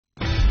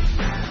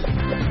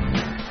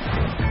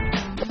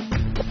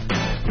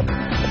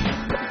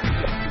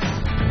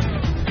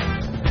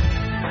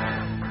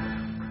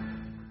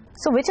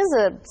So which is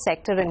the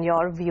sector in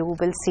your view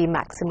will see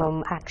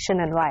maximum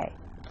action and why?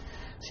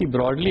 See,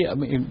 broadly, I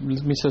mean,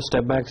 let me just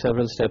step back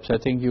several steps. I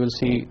think you will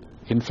see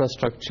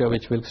infrastructure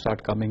which will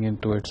start coming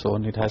into its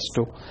own. It has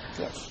to.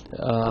 Yes.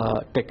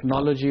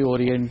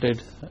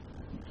 Technology-oriented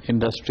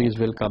industries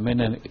will come in,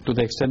 and to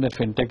the extent that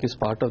fintech is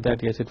part of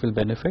that, yes, it will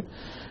benefit,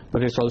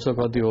 but it's also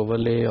got the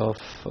overlay of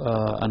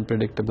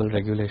unpredictable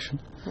regulation.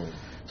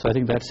 So I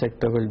think that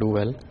sector will do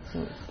well.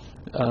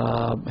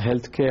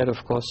 Healthcare,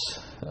 of course,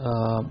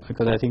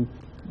 because I think,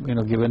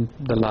 given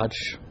the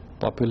large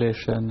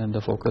population and the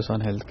focus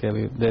on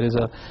healthcare, there is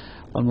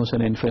almost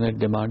an infinite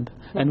demand,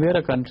 and we are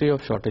a country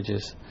of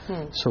shortages.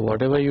 So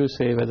whatever you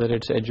say, whether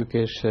it's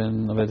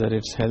education, whether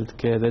it's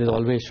healthcare, there is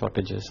always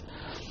shortages.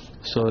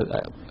 So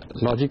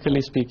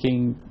logically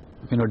speaking,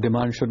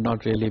 demand should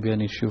not really be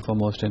an issue for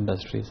most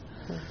industries.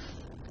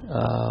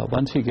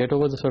 Once we get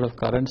over the sort of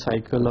current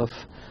cycle of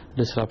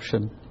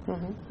disruption,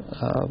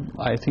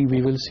 I think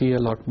we will see a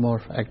lot more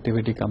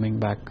activity coming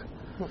back.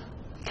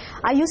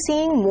 Are you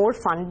seeing more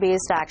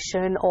fund-based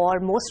action, or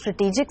more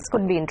strategics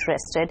could be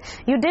interested?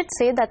 You did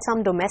say that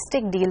some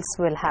domestic deals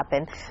will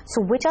happen.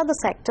 So which are the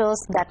sectors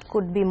that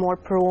could be more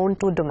prone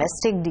to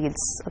domestic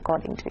deals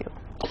according to you?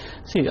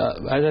 See,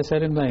 as I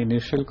said in my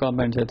initial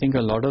comments, I think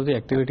a lot of the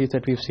activities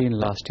that we've seen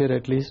last year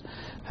at least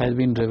has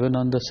been driven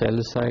on the sell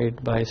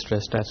side by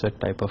stressed asset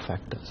type of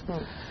factors.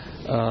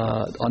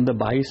 On the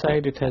buy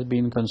side, it has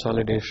been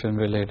consolidation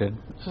related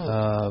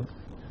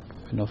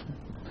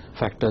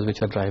factors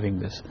which are driving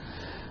this.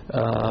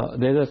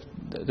 There's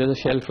a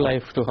shelf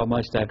life to how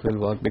much that will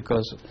work,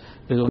 because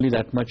there's only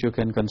that much you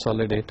can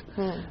consolidate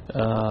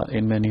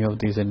in many of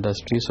these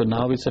industries. So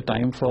now it's a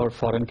time for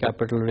foreign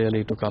capital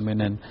really to come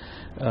in and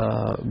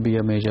be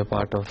a major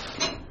part of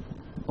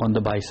on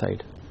the buy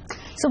side.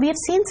 So we have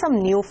seen some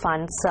new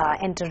funds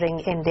entering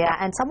India,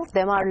 and some of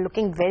them are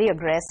looking very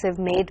aggressive,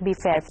 may it be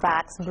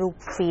Fairfax,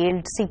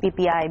 Brookfield,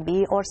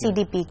 CPPIB or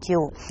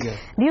CDPQ. Yes.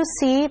 Do you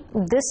see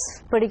this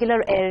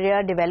particular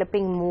area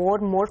developing more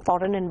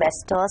foreign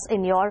investors?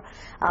 In your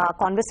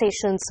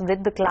conversations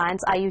with the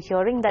clients, are you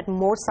hearing that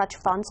more such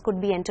funds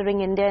could be entering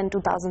India in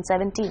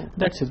 2017?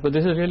 That's it, but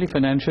this is really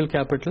financial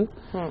capital.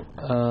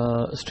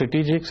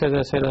 Strategics, as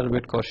I said, are a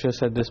bit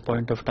cautious at this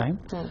point of time.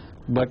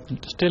 But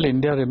still,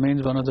 India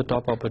remains one of the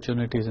top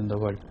opportunities in the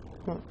world.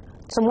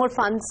 So more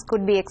funds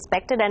could be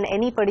expected, and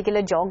any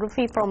particular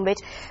geography from which,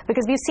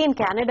 because we've seen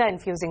Canada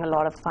infusing a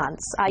lot of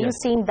funds. Are you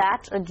seeing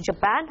that?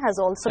 Japan has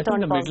also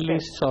turned positive. The Middle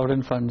East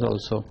sovereign funds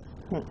also.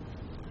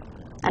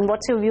 And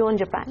what's your view on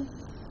Japan?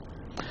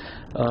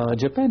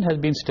 Japan has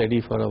been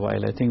steady for a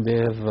while. I think they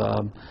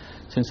have,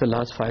 since the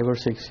last 5 or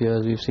 6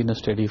 years, we've seen a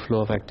steady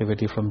flow of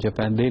activity from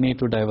Japan. They need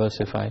to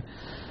diversify,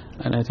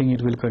 and I think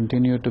it will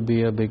continue to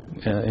be a big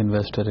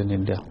investor in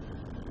India.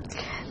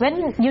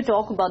 When you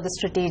talk about the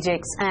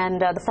strategics and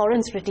the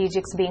foreign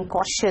strategics being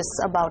cautious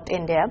about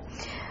India,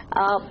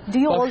 do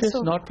you cautious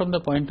also... not from the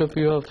point of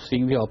view of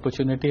seeing the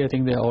opportunity, I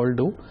think they all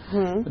do.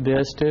 They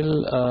are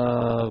still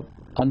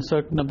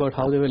uncertain about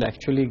how they will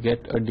actually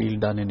get a deal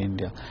done in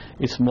India.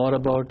 It's more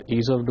about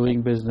ease of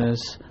doing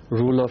business,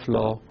 rule of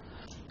law,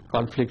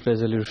 conflict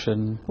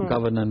resolution,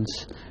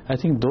 governance. I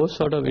think those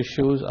sort of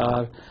issues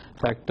are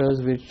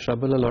factors which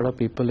trouble a lot of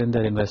people in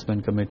their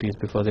investment committees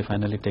before they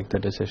finally take the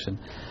decision.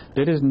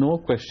 There is no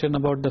question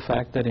about the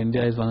fact that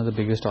India is one of the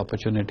biggest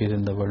opportunities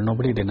in the world.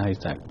 Nobody denies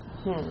that.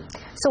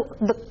 So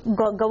the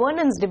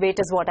governance debate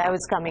is what I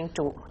was coming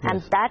to,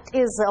 and that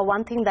is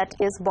one thing that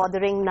is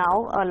bothering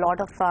now a lot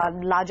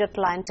of larger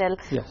clientele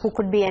who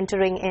could be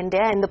entering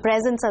India in the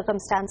present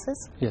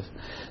circumstances. Yes.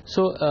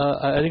 So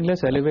I think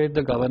let's elevate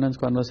the governance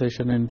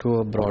conversation into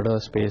a broader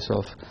space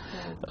of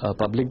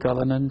public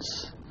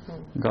governance,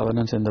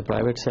 governance in the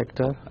private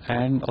sector,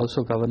 and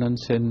also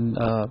governance in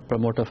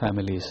promoter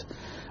families.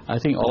 I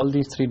think all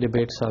these three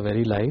debates are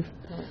very live.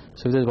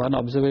 So if there's one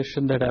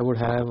observation that I would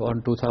have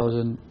on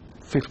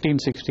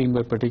 2015-16,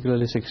 but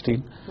particularly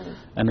 16,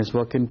 and its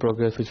work in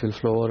progress which will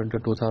flow over into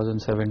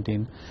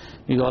 2017,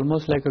 is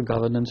almost like a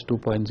governance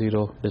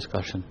 2.0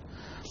 discussion.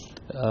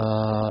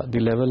 The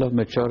level of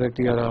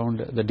maturity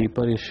around the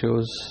deeper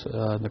issues,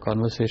 the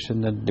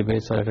conversation, the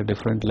debates are at a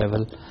different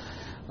level.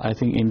 I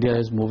think India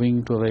is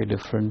moving to a very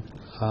different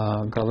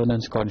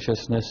governance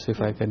consciousness, if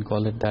I can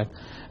call it that.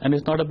 And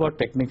it's not about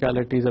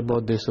technicalities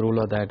about this rule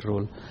or that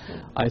rule.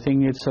 I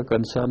think it's a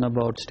concern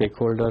about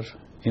stakeholder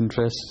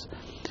interests,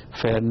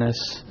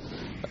 fairness,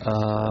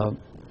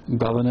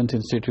 governance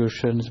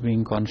institutions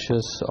being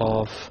conscious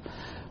of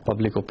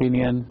public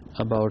opinion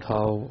about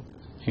how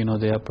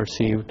they are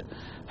perceived,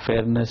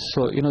 fairness.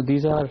 So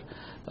these are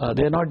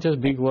they are not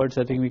just big words.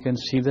 I think we can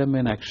see them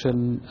in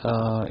action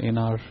in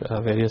our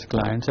various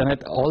clients, and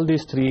at all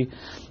these three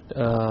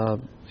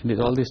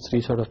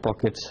sort of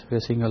pockets, we're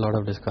seeing a lot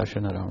of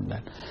discussion around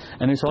that.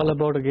 And it's all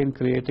about, again,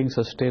 creating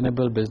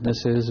sustainable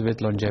businesses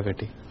with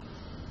longevity.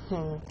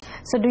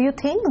 So do you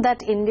think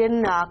that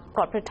Indian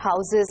corporate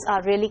houses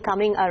are really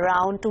coming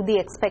around to the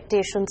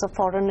expectations of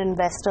foreign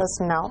investors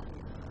now?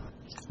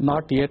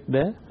 Not yet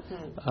there.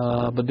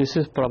 But this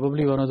is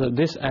probably one of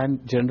this and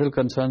general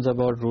concerns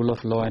about rule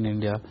of law in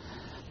India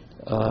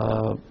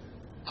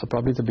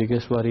probably the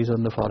biggest worry is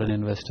on the foreign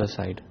investor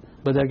side.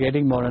 But they're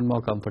getting more and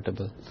more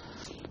comfortable.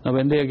 Now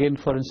when they again,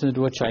 for instance,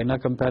 do a China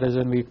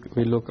comparison,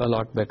 we look a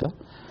lot better.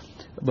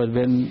 But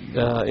when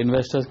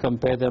investors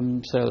compare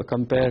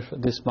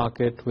this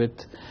market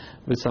with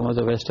some of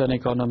the Western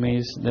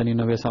economies, then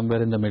we're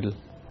somewhere in the middle.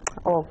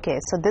 Okay,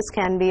 so this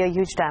can be a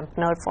huge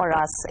dampener for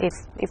us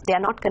if they are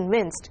not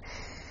convinced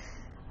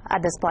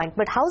at this point.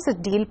 But how's the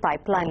deal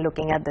pipeline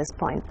looking at this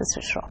point,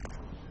 Mr. Shroff?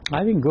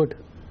 I think good,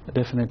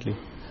 definitely.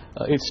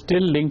 It's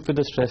still linked with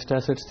the stressed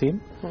assets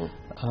theme,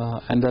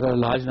 and there are a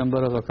large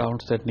number of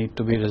accounts that need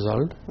to be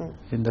resolved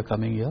in the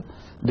coming year.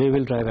 They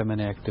will drive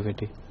M&A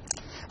activity.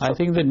 I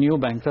think the new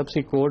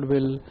bankruptcy code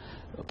will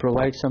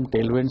provide some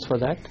tailwinds for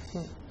that.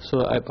 So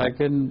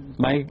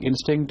my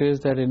instinct is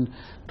that in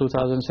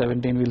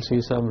 2017 we'll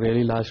see some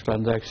really large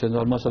transactions,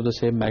 almost of the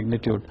same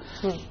magnitude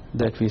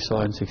that we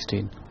saw in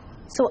 16.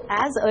 So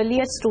as early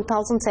as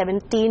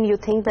 2017, you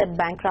think that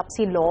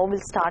bankruptcy law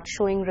will start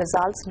showing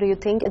results? Do you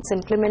think its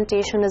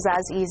implementation is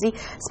as easy,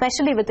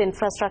 especially with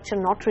infrastructure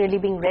not really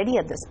being ready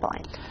at this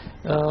point?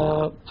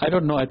 I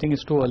don't know. I think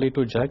it's too early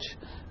to judge,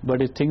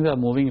 but if things are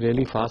moving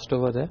really fast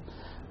over there,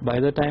 by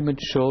the time it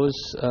shows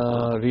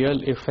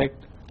real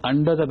effect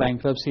under the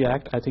Bankruptcy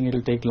Act, I think it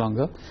will take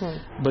longer.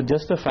 But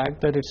just the fact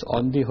that it's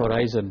on the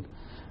horizon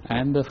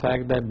and the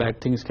fact that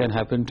bad things can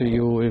happen to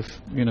you if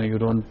you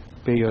don't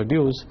pay your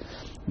dues,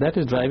 that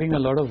is driving a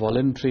lot of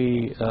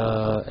voluntary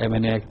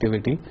M&A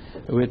activity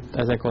with,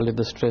 as I call it,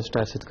 the stressed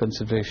asset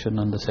consideration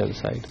on the sell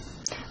side.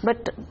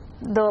 But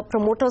the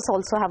promoters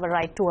also have a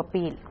right to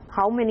appeal.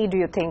 How many do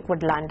you think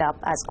would land up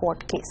as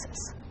court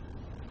cases?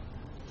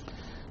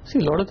 See,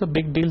 a lot of the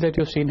big deals that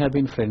you've seen have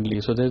been friendly,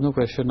 so there's no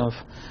question of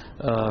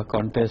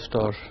contest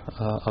or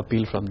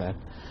appeal from that.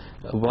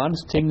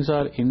 Once things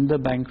are in the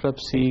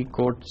bankruptcy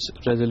court's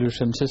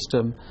resolution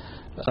system,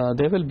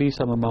 there will be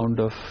some amount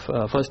of,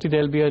 firstly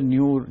there will be a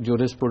new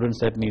jurisprudence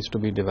that needs to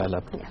be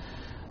developed.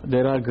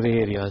 There are grey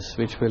areas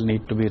which will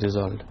need to be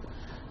resolved.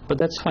 But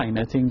that's fine.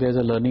 I think there's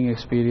a learning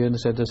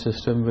experience that the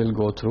system will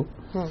go through.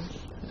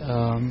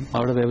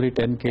 Out of every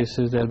 10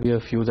 cases, there will be a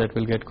few that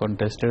will get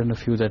contested and a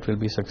few that will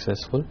be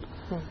successful.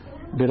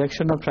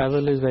 Direction of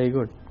travel is very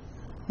good.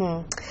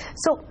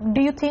 So,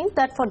 do you think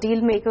that for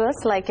deal makers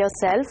like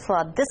yourself,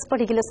 this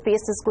particular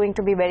space is going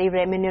to be very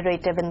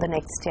remunerative in the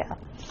next year?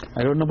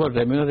 I don't know about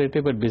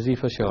remunerative, but busy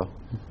for sure.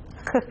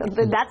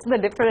 That's the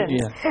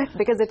difference,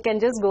 because it can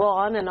just go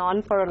on and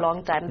on for a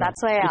long time.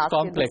 That's why I asked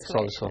you this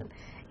question. It's complex also.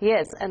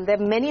 Yes, and there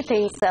are many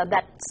things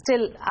that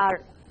still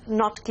are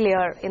not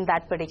clear in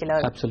that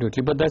particular.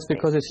 Absolutely, but that's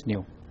because it's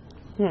new.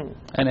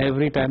 And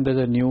every time there's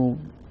a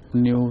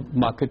new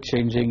market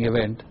changing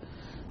event,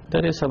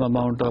 there is some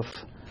amount of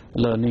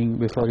learning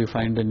before you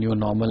find a new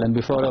normal and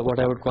before what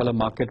I would call a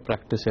market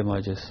practice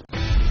emerges.